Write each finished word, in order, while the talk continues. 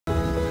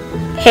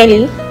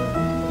Haley.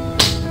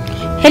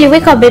 Haley,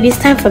 wake up, baby. It's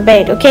time for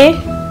bed, okay?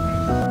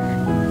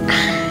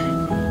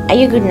 Are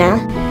you good now?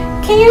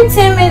 Can you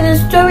tell me the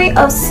story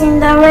of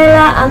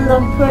Cinderella and the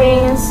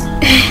prince?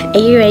 Are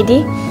you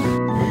ready?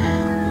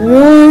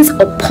 Once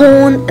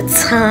upon a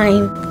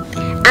time,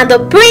 and the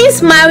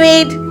prince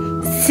married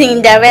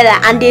Cinderella,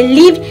 and they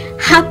lived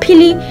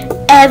happily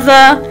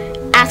ever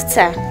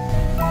after.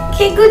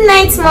 Okay, good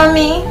night,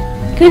 mommy.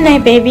 Good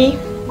night, baby.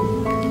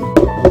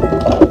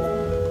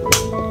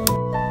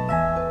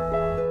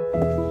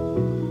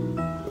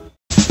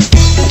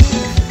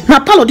 Na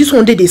parlour this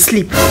one day they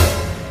sleep.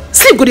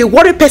 Sleep go dey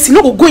worry person,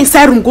 no go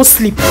inside room go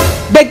sleep.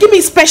 But give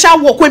me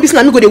special work when this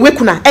na no go dey wake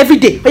una every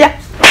day. Oh yeah,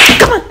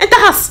 come on, enter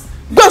house.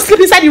 Go and sleep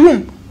inside the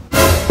room.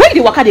 Where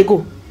the waka they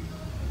go?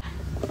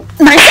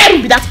 Na inside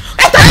room be that.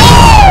 Enter.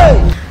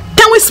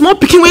 Can we small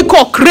pikin wey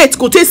call crate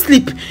go take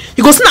sleep?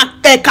 You go see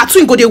na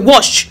cartoon go dey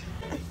wash.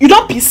 You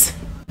don't piss?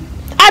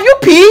 Have you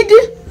peed?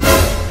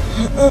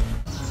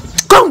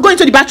 Go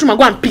into the bathroom and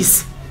go and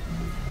piss.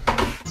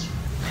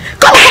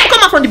 Come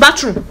out from the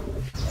bathroom.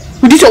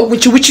 With this your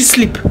witchy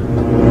sleep.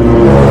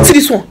 See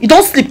this one. You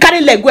don't sleep.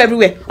 Carry leg go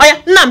everywhere. Oh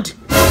yeah, Namd.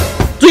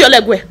 Do your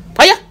leg where?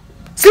 Oh yeah.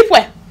 Sleep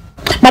where?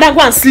 Madam,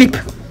 go and sleep.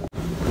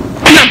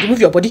 Namd, move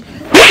your body.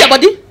 Move your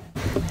body.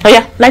 Oh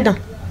yeah, lie down.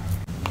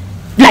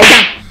 Lie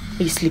down.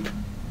 You sleep.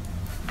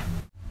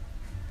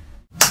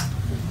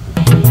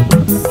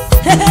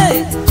 Hey,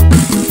 hey.